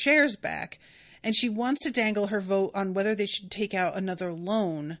wants her shares back. And she wants to dangle her vote on whether they should take out another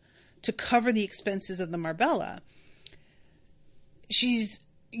loan to cover the expenses of the Marbella. She's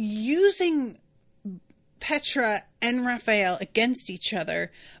using Petra and Raphael against each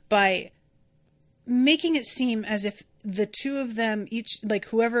other by making it seem as if the two of them, each, like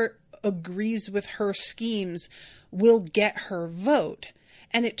whoever agrees with her schemes, will get her vote.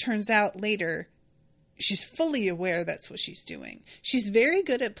 And it turns out later, she's fully aware that's what she's doing. She's very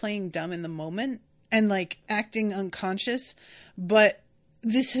good at playing dumb in the moment and like acting unconscious, but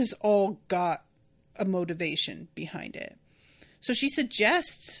this has all got a motivation behind it. So she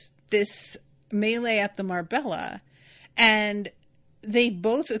suggests this melee at the Marbella, and they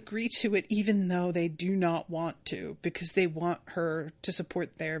both agree to it even though they do not want to, because they want her to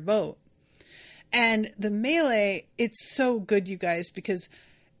support their vote. And the melee, it's so good, you guys, because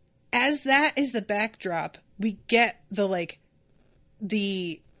as that is the backdrop, we get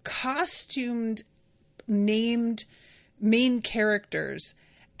the costumed, named main characters.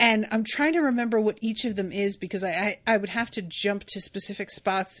 And I'm trying to remember what each of them is, because I would have to jump to specific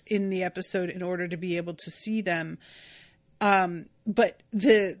spots in the episode in order to be able to see them. But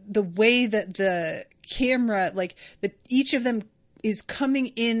the way that the camera, each of them is coming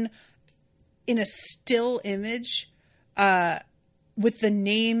in a still image, with the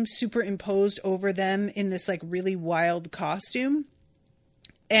name superimposed over them in this like really wild costume.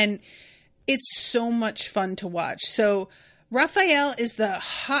 And it's so much fun to watch. So Raphael is the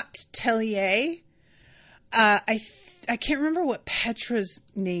hotelier. I can't remember what Petra's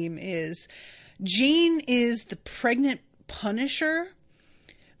name is. Jane is the pregnant punisher.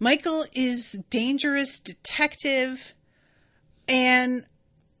 Michael is the dangerous detective. And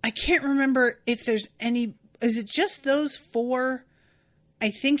I can't remember if there's any... Is it just those four? I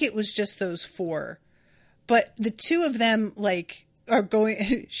think it was just those four. But the two of them, are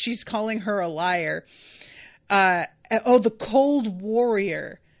going... She's calling her a liar. The Cold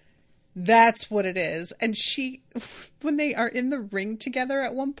Warrior. That's what it is. And when they are in the ring together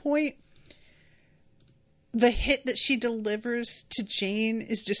at one point, the hit that she delivers to Jane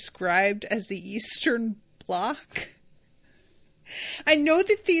is described as the Eastern Bloc. I know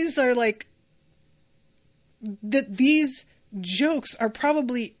that these are these jokes are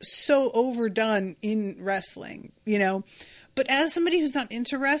probably so overdone in wrestling, but as somebody who's not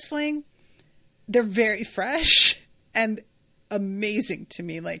into wrestling, they're very fresh and amazing to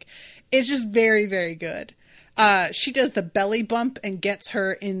me. It's just very, very good. She does the belly bump and gets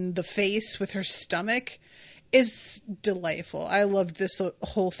her in the face with her stomach. It's delightful. I loved this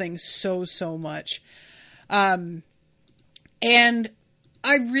whole thing so, so much. And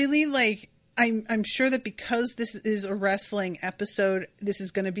I really I'm sure that because this is a wrestling episode, this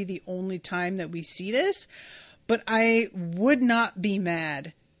is going to be the only time that we see this, but I would not be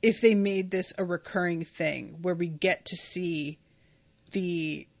mad if they made this a recurring thing where we get to see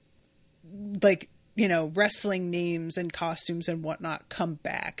the, wrestling names and costumes and whatnot come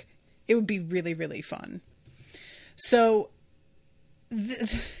back. It would be really, really fun. So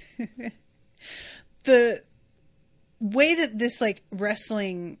the way that this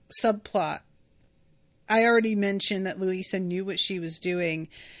wrestling subplot, I already mentioned that Louisa knew what she was doing.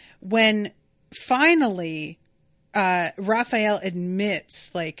 When finally Raphael admits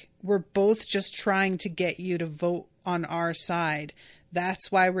we're both just trying to get you to vote on our side.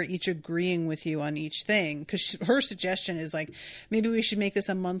 That's why we're each agreeing with you on each thing. Because her suggestion is maybe we should make this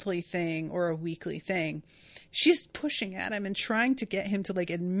a monthly thing or a weekly thing. She's pushing at him and trying to get him to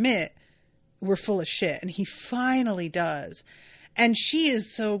admit we're full of shit. And he finally does. And she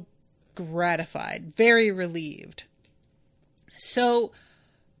is so gratified, very relieved. So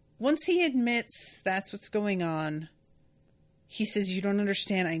once he admits that's what's going on, he says, you don't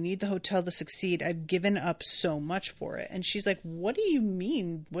understand. I need the hotel to succeed. I've given up so much for it. And she's like, what do you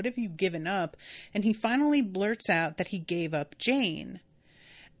mean? What have you given up? And he finally blurts out that he gave up Jane.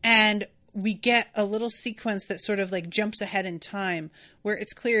 And we get a little sequence that sort of jumps ahead in time where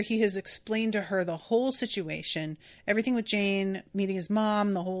it's clear he has explained to her the whole situation, everything with Jane, meeting his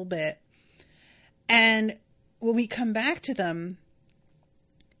mom, the whole bit. And when we come back to them,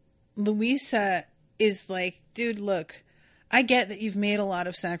 Louisa is like, dude, look, I get that you've made a lot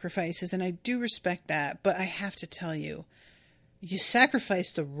of sacrifices and I do respect that, but I have to tell you, you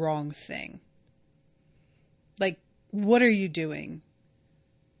sacrificed the wrong thing. Like, what are you doing?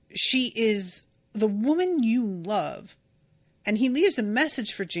 She is the woman you love. And he leaves a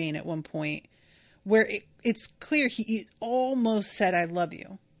message for Jane at one point where it's clear he almost said, I love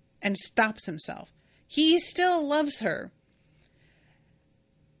you, and stops himself. He still loves her.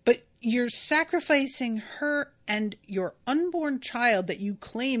 But you're sacrificing her and your unborn child that you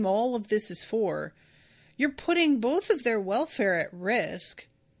claim all of this is for. You're putting both of their welfare at risk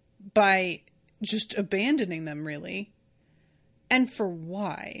by just abandoning them, really. And for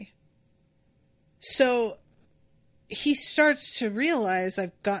why? So he starts to realize,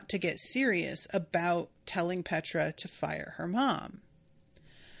 I've got to get serious about telling Petra to fire her mom.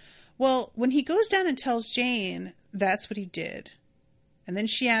 Well, when he goes down and tells Jane, that's what he did. And then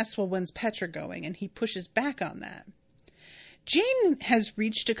she asks, well, when's Petra going? And he pushes back on that. Jane has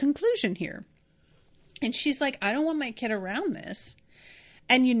reached a conclusion here. And she's like, I don't want my kid around this.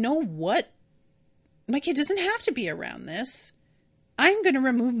 And you know what? My kid doesn't have to be around this. I'm going to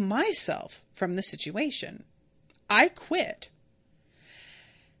remove myself from the situation. I quit.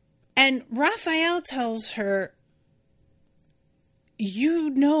 And Raphael tells her, you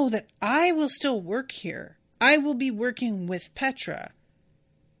know that I will still work here. I will be working with Petra.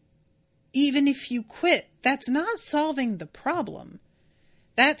 Even if you quit, that's not solving the problem.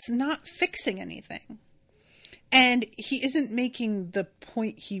 That's not fixing anything. And he isn't making the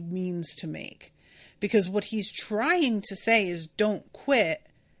point he means to make. Because what he's trying to say is don't quit.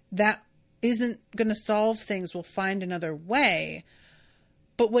 That isn't going to solve things. We'll find another way.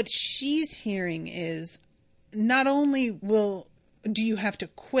 But what she's hearing is not only do you have to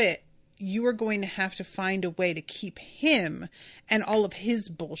quit, you are going to have to find a way to keep him and all of his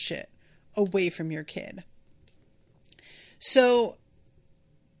bullshit away from your kid. So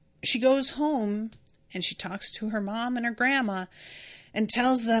she goes home and she talks to her mom and her grandma and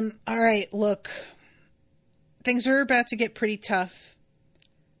tells them, all right, look, things are about to get pretty tough.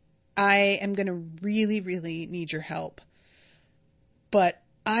 I am going to really, really need your help. But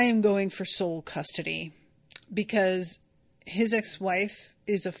I am going for sole custody because his ex-wife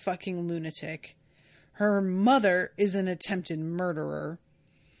is a fucking lunatic. Her mother is an attempted murderer.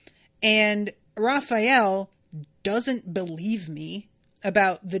 And Raphael doesn't believe me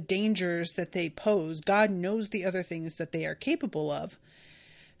about the dangers that they pose. God knows the other things that they are capable of.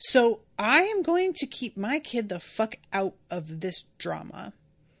 So I am going to keep my kid the fuck out of this drama.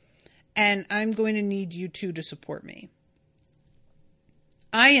 And I'm going to need you two to support me.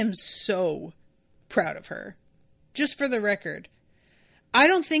 I am so proud of her. Just for the record, I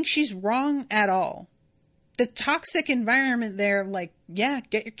don't think she's wrong at all. The toxic environment there, like, yeah,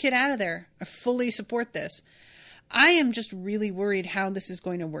 get your kid out of there. I fully support this. I am just really worried how this is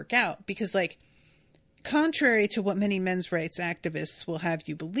going to work out. Because, like, contrary to what many men's rights activists will have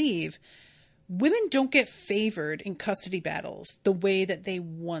you believe, women don't get favored in custody battles the way that they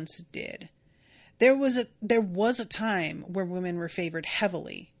once did. There was a time where women were favored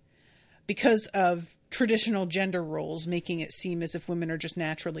heavily because of traditional gender roles, making it seem as if women are just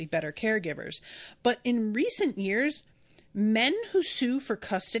naturally better caregivers. But in recent years, men who sue for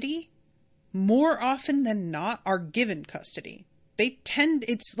custody, more often than not, are given custody.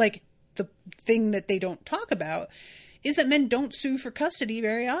 It's like the thing that they don't talk about is that men don't sue for custody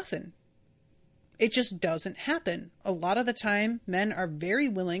very often. It just doesn't happen. A lot of the time, men are very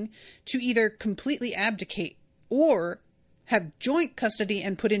willing to either completely abdicate or have joint custody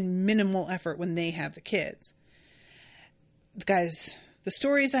and put in minimal effort when they have the kids. Guys, the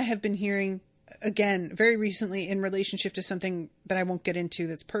stories I have been hearing, again, very recently in relationship to something that I won't get into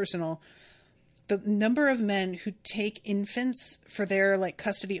that's personal, the number of men who take infants for their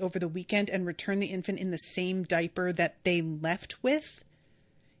custody over the weekend and return the infant in the same diaper that they left with,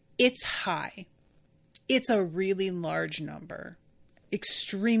 it's high. It's a really large number.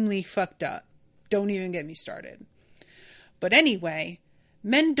 Extremely fucked up. Don't even get me started. But anyway,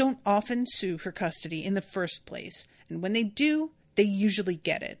 men don't often sue for custody in the first place. And when they do, they usually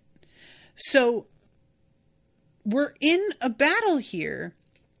get it. So we're in a battle here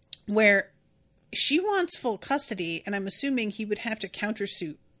where she wants full custody, and I'm assuming he would have to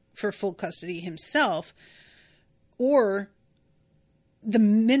countersuit for full custody himself, or the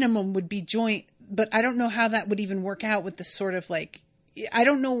minimum would be joint, but I don't know how that would even work out with the sort of I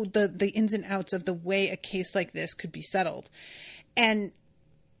don't know the ins and outs of the way a case like this could be settled. And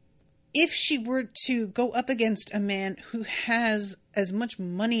if she were to go up against a man who has as much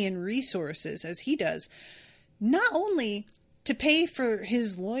money and resources as he does, not only to pay for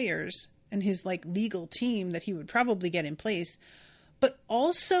his lawyers and his legal team that he would probably get in place, but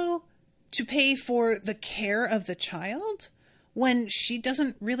also to pay for the care of the child, when she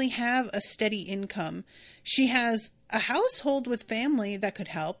doesn't really have a steady income. She has a household with family that could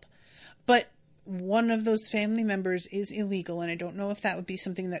help, but one of those family members is illegal, and I don't know if that would be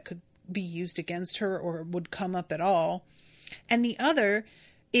something that could be used against her or would come up at all. And the other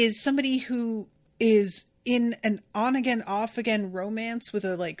is somebody who is in an on-again, off-again romance with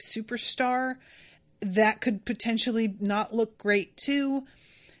a, like, superstar that could potentially not look great too.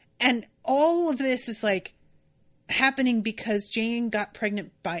 And all of this is, like, happening because Jane got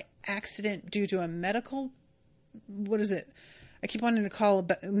pregnant by accident due to a medical, what is it? I keep wanting to call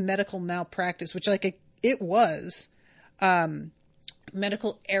it medical malpractice, which, like, it was.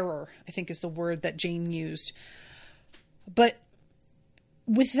 Medical error, I think, is the word that Jane used. But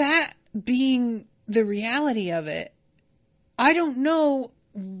with that being the reality of it, I don't know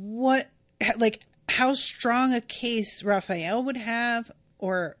how strong a case Raphael would have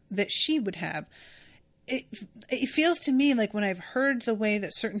or that she would have. It feels to me like when I've heard the way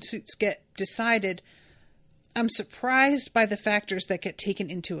that certain suits get decided, I'm surprised by the factors that get taken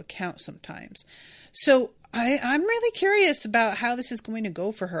into account sometimes. So I'm really curious about how this is going to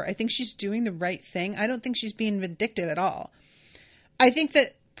go for her. I think she's doing the right thing. I don't think she's being vindictive at all. I think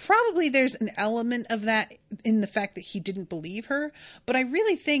that probably there's an element of that in the fact that he didn't believe her, but I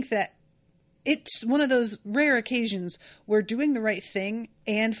really think that it's one of those rare occasions where doing the right thing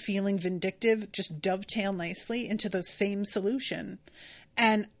and feeling vindictive just dovetail nicely into the same solution.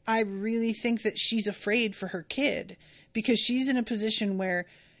 And I really think that she's afraid for her kid because she's in a position where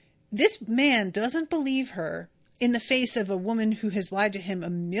this man doesn't believe her in the face of a woman who has lied to him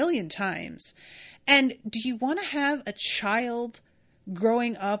a million times. And do you want to have a child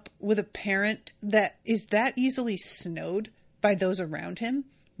growing up with a parent that is that easily snowed by those around him?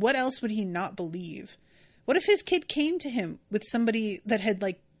 What else would he not believe? What if his kid came to him with somebody that had,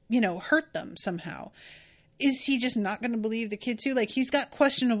 like, hurt them somehow? Is he just not going to believe the kid too? Like, he's got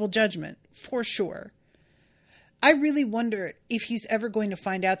questionable judgment for sure. I really wonder if he's ever going to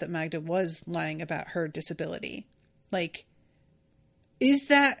find out that Magda was lying about her disability. Like, is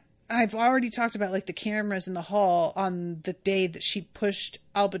that, I've already talked about, like, the cameras in the hall on the day that she pushed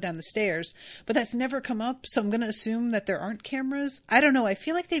Alba down the stairs, but that's never come up, so I'm going to assume that there aren't cameras. I don't know. I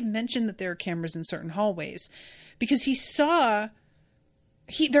feel like they've mentioned that there are cameras in certain hallways because there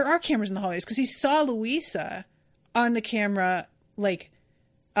are cameras in the hallways because he saw Louisa on the camera, like,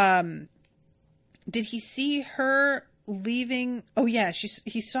 did he see her leaving? Oh yeah,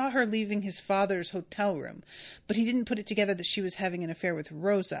 he saw her leaving his father's hotel room, but he didn't put it together that she was having an affair with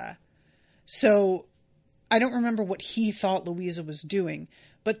Rosa. So I don't remember what he thought Louisa was doing,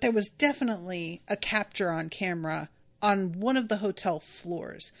 but there was definitely a capture on camera on one of the hotel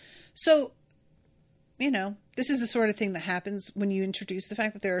floors. So, this is the sort of thing that happens when you introduce the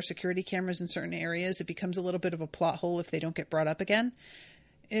fact that there are security cameras in certain areas. It becomes a little bit of a plot hole if they don't get brought up again.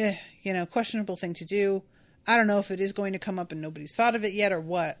 Questionable thing to do. I don't know if it is going to come up and nobody's thought of it yet or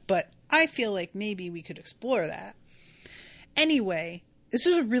what, but I feel like maybe we could explore that. Anyway, this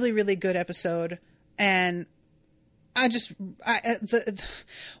was a really, really good episode. And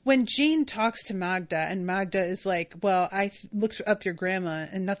when Jane talks to Magda and Magda is like, well, I looked up your grandma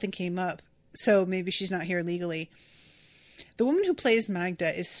and nothing came up, so maybe she's not here legally. The woman who plays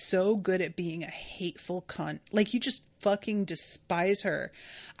Magda is so good at being a hateful cunt. Like, you just fucking despise her.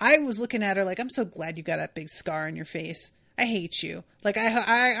 I was looking at her like, I'm so glad you got that big scar on your face. I hate you. Like,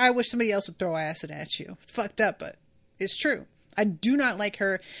 I wish somebody else would throw acid at you. It's fucked up, but it's true. I do not like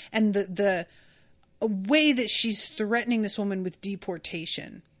her. And the way that she's threatening this woman with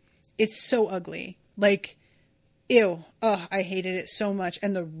deportation, it's so ugly. Like, ew. Oh, I hated it so much.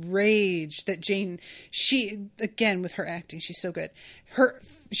 And the rage that Jane, again, with her acting, she's so good.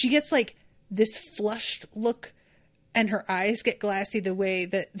 She gets like this flushed look and her eyes get glassy the way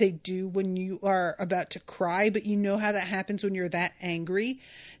that they do when you are about to cry. But you know how that happens when you're that angry,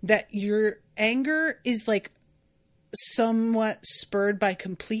 that your anger is like somewhat spurred by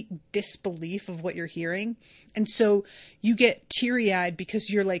complete disbelief of what you're hearing. And so you get teary-eyed because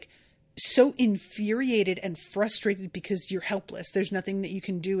you're like so infuriated and frustrated because you're helpless. There's nothing that you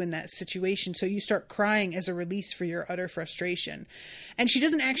can do in that situation. So you start crying as a release for your utter frustration. And she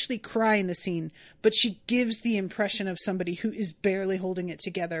doesn't actually cry in the scene, but she gives the impression of somebody who is barely holding it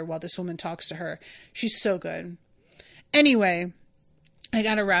together while this woman talks to her. She's so good. Anyway, I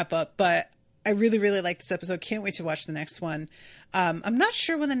gotta wrap up, but I really, really like this episode. Can't wait to watch the next one. I'm not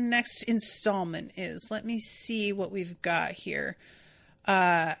sure when the next installment is. Let me see what we've got here.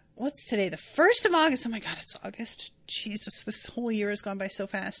 What's today? The 1st of August. Oh my God, it's August. Jesus, this whole year has gone by so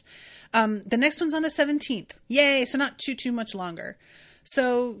fast. The next one's on the 17th. Yay. So not too much longer.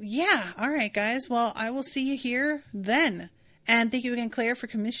 So yeah. All right, guys. Well, I will see you here then. And thank you again, Claire, for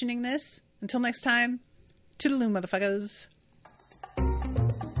commissioning this. Until next time, toodaloo, motherfuckers.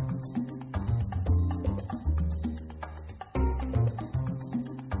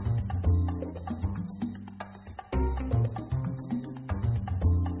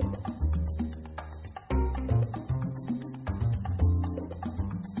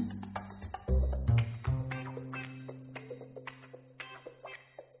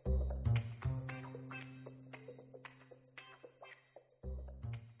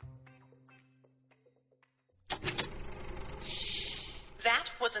 That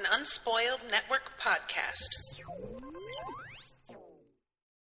was an Unspoiled Network podcast.